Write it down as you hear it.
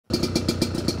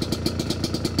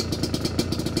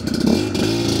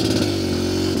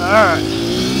Alright.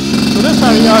 So this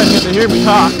time you guys get to hear me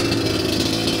talk.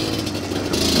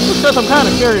 Because I'm kind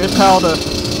of curious how the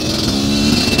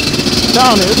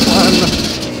sound is when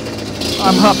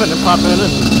I'm huffing and puffing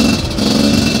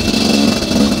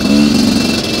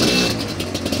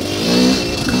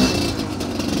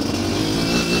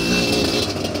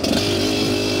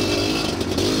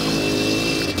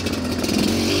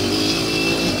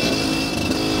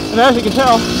and as you can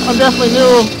tell, I'm definitely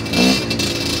new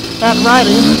at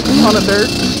riding on the dirt.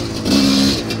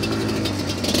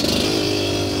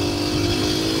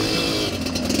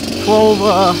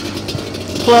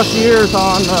 Plus years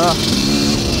on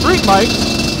street bikes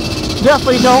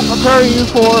definitely don't prepare you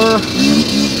for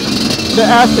the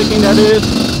ass kicking that is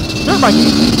dirt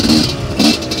biking.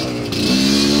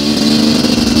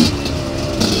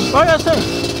 Like I say,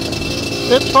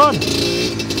 it's fun.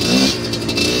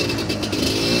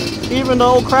 Even the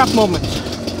old crap moments.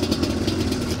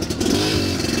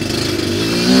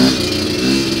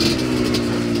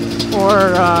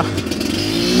 Or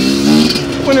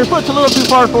when your foot's a little too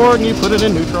far forward and you put it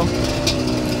in neutral.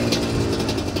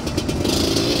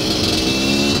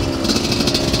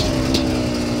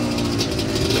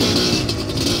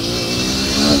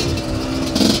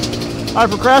 I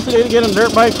procrastinated getting a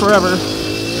dirt bike forever.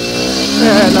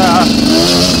 And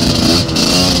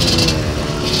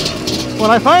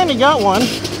when I finally got one,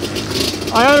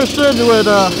 I understood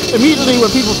immediately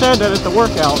when people said that it's a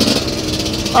workout.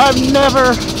 I've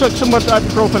never took so much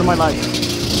ibuprofen in my life.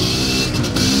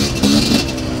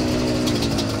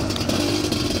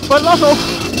 But it also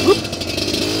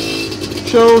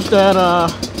shows that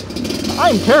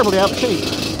I'm terribly out of shape.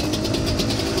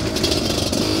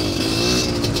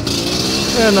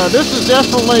 And this is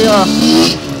definitely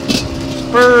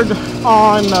spurred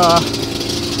on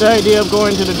the idea of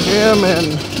going to the gym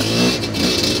and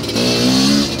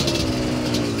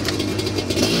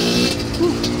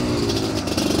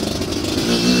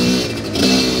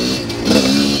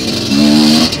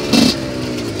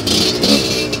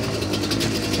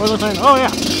what was I saying? Oh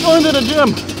yeah, going to the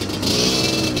gym.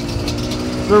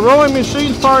 The rowing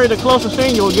machine's probably the closest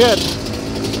thing you'll get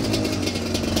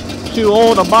to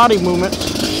all the body movements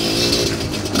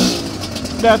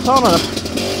that's on a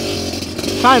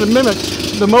kind of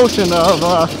mimics the motion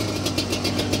of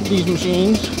these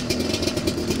machines.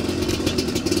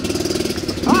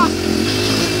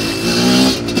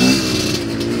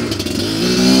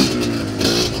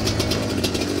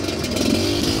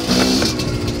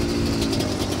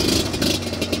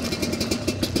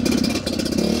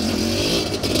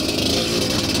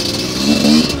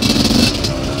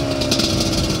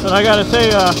 And I gotta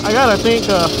say, I gotta thank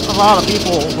a lot of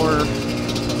people for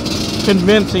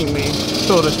convincing me,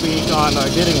 so to speak, on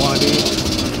getting one of these.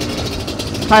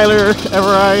 Tyler,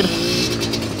 Everide,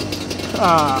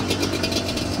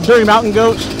 Dirty Mountain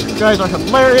Goats. You guys are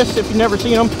hilarious if you've never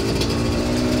seen them.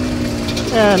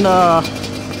 And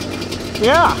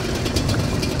yeah.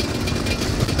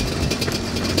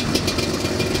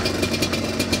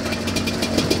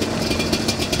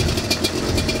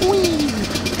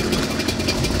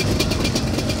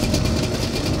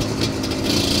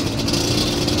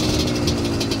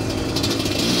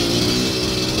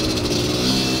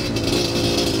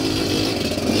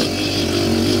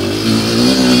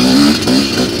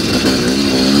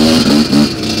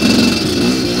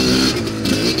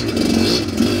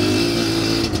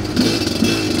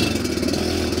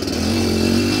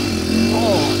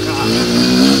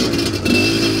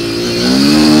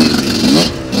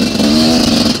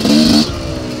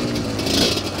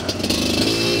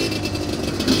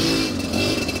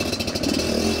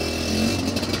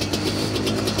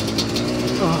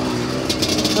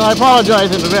 I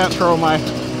apologize in advance for all my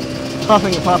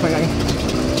puffing and puffing.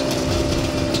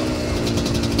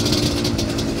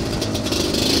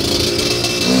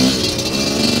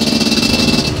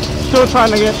 Still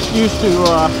trying to get used to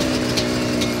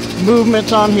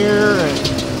movements on here and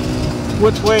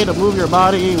which way to move your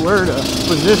body, where to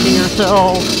position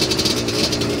yourself.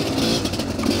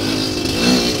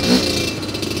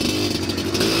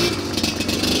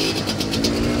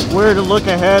 Where to look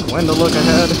ahead, when to look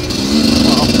ahead.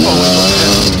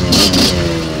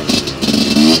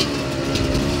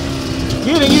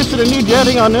 Getting used to the new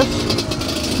jetting on this.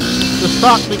 The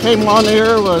stock that came on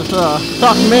here was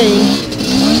stock main.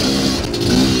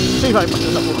 See if I can put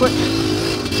this up real quick.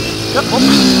 Yep. Oh.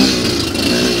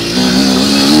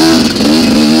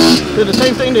 Did the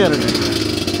same thing the other day.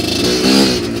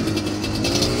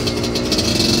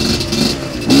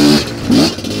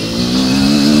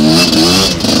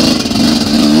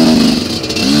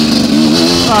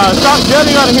 Stock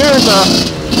jetting on here is a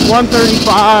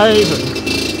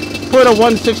 135. put a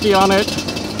 160 on it,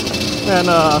 and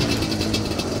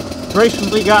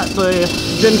graciously got the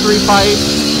Gen 3 pipe.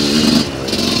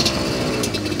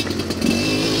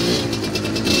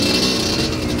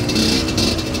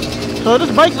 So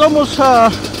this bike's almost,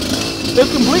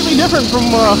 it's completely different from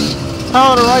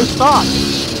how it arrived stock.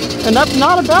 And that's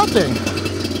not a bad thing.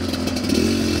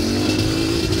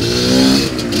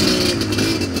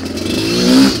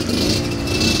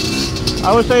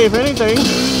 I would say, if anything,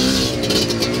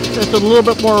 it's a little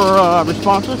bit more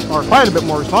responsive, or quite a bit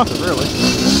more responsive, really.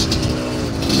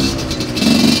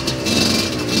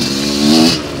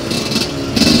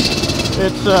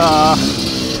 It's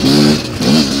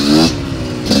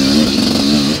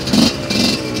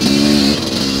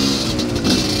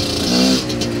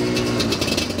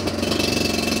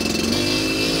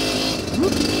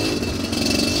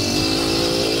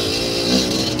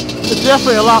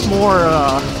definitely a lot more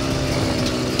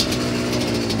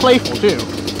playful too.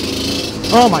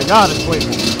 Oh my god, it's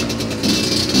playful.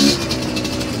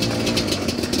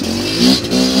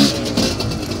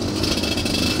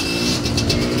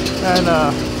 And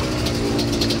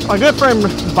my good friend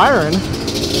Byron,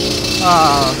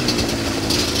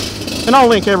 and I'll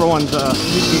link everyone's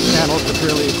YouTube channels that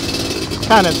really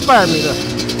kind of inspired me to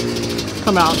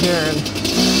come out here and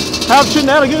have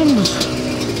shenanigans.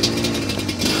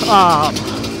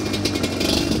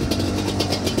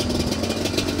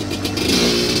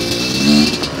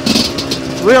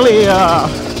 Really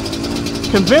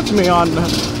convinced me on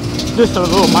just a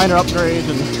little minor upgrades.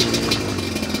 And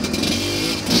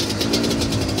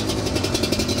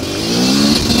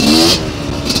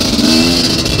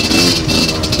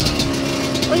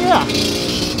but yeah,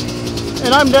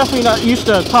 and I'm definitely not used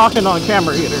to talking on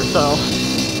camera either, so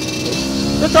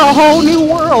it's a whole new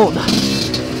world.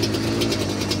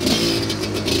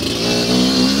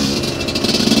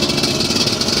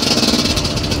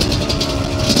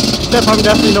 Except I'm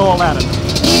definitely no Aladdin.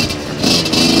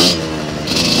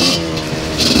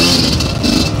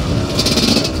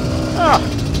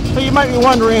 So you might be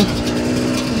wondering,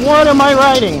 what am I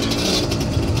riding?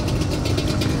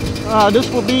 This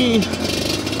will be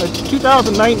a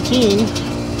 2019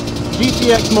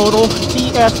 GPXMoto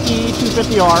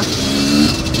TSE250R.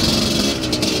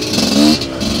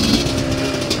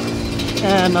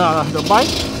 And the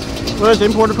bike was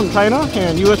imported from China,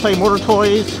 and USA Motor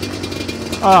Toys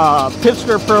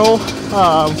Pitster Pro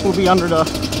will be under the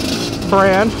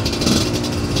brand.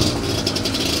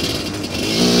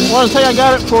 I want to say I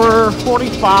got it for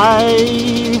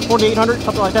 $4,800,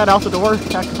 something like that, out the door,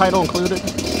 tax and title included.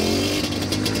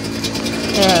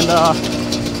 And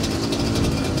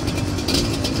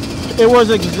it was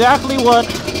exactly what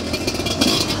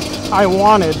I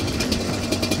wanted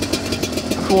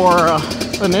for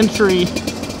an entry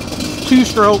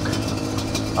two-stroke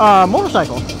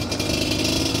motorcycle.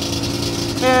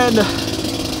 And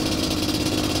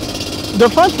the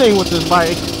fun thing with this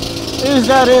bike is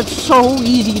that it's so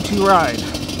easy to ride.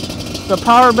 The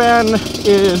power band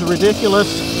is ridiculous.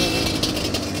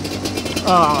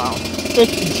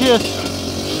 It's just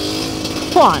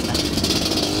fun.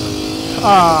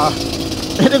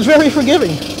 And it's very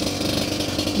forgiving.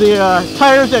 The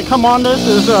tires that come on this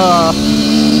is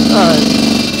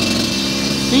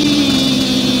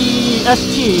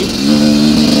CST.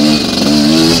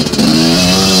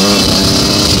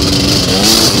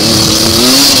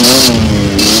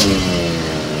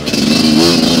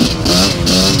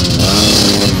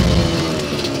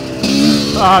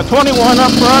 21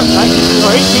 up front, 19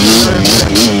 or 18.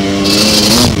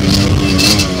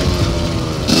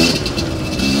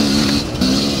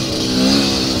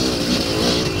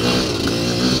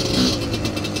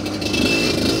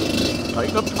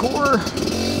 Tighten up the core.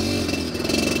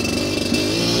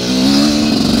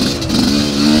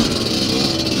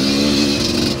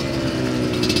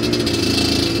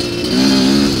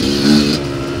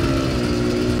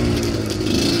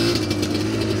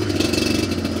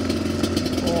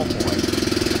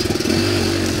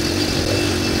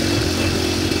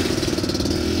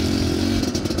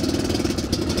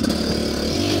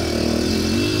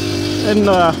 And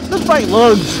this bike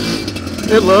lugs.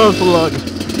 It loves to lug.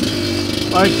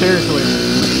 Like, seriously.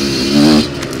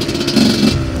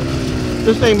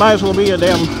 This thing might as well be a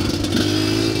damn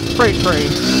freight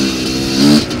train.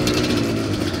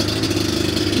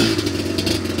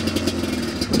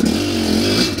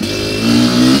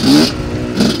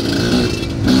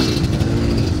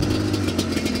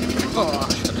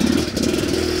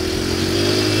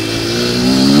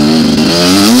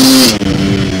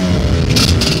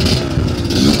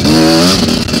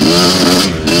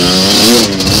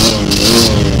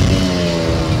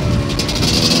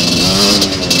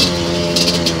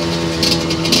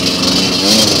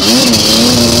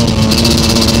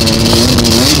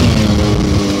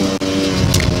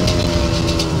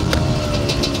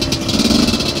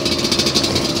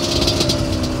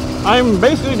 I'm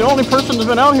basically the only person that's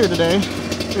been out here today.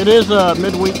 It is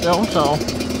midweek though, so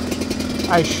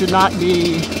I should not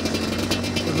be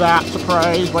that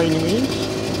surprised by any means.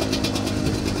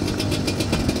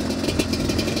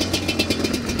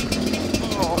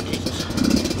 Oh, Jesus.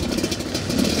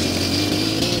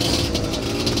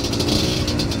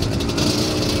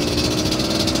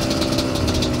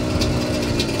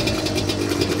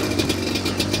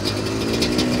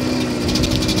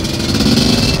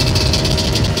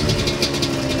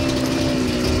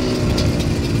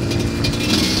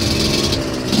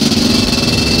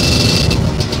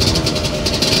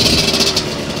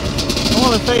 I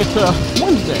want to say it's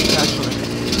Wednesday, actually.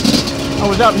 I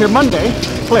was out here Monday,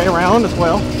 playing around as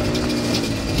well.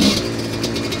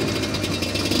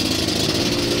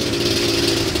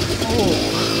 Oh,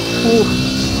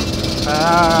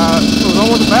 it was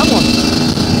almost a bad one.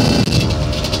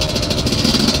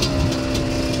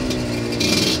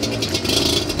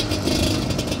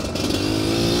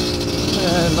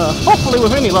 And hopefully,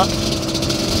 with any luck,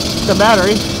 the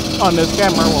battery on this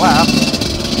camera will last.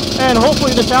 And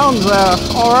hopefully the sound's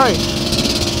alright.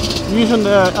 Using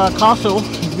the Akaso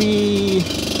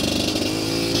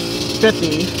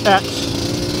V50X,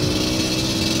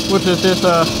 which is just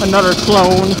another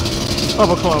clone of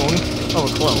a clone of a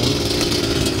clone.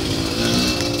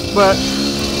 But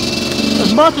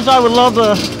as much as I would love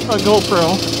a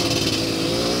GoPro,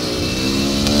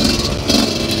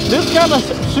 this kind of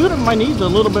suited my needs a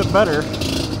little bit better.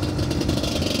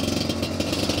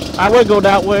 I would go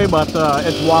that way, but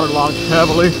it's waterlogged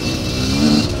heavily.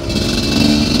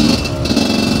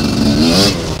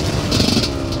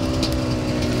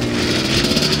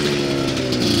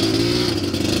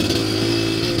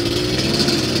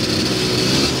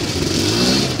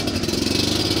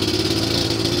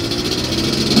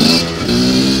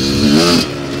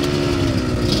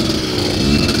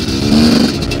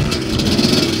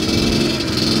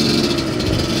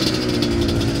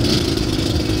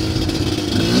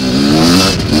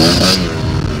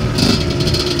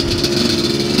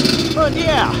 But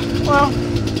yeah, well,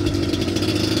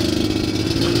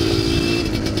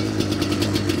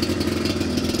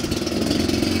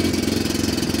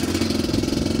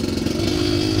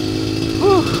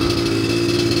 whew.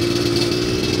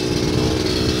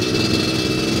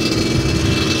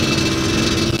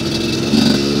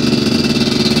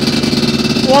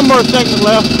 One more segment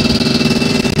left.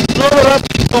 Load it up,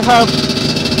 we'll have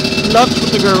nuts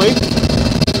with the girly.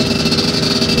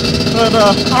 But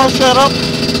I'll shut up.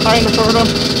 Kind of, sort of,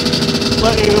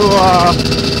 let you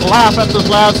laugh at this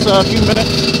last few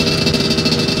minutes.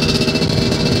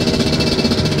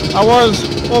 I was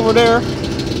over there.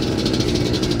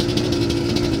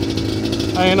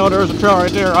 I didn't know there was a trail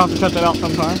right there. I'll have to cut that out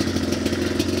sometime.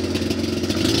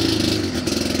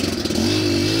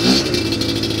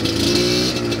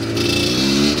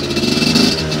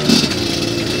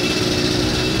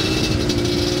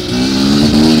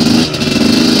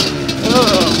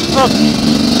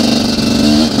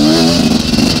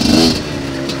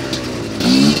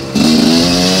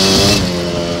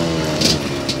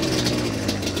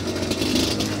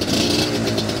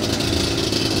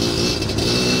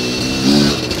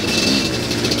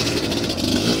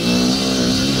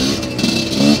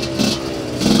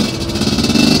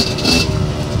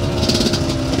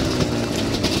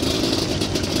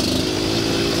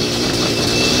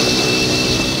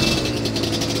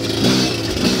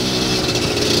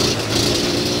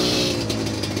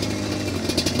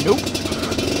 Nope.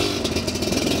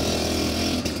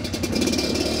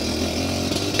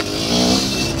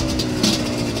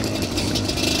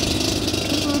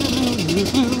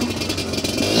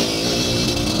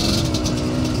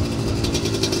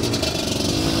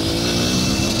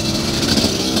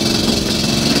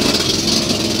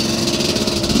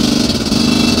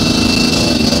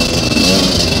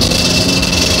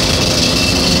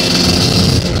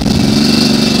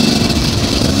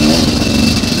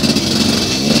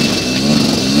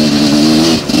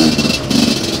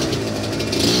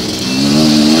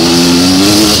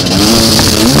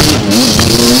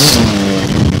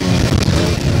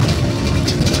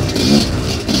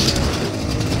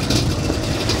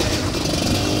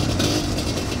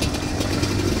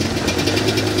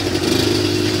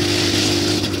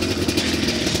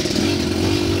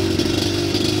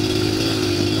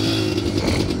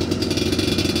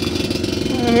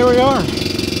 And here we are.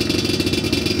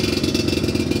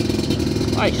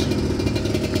 Nice.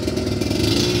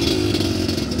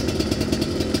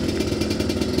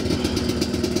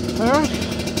 Alright.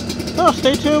 Well,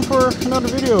 stay tuned for another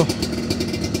video.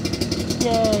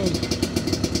 Yay.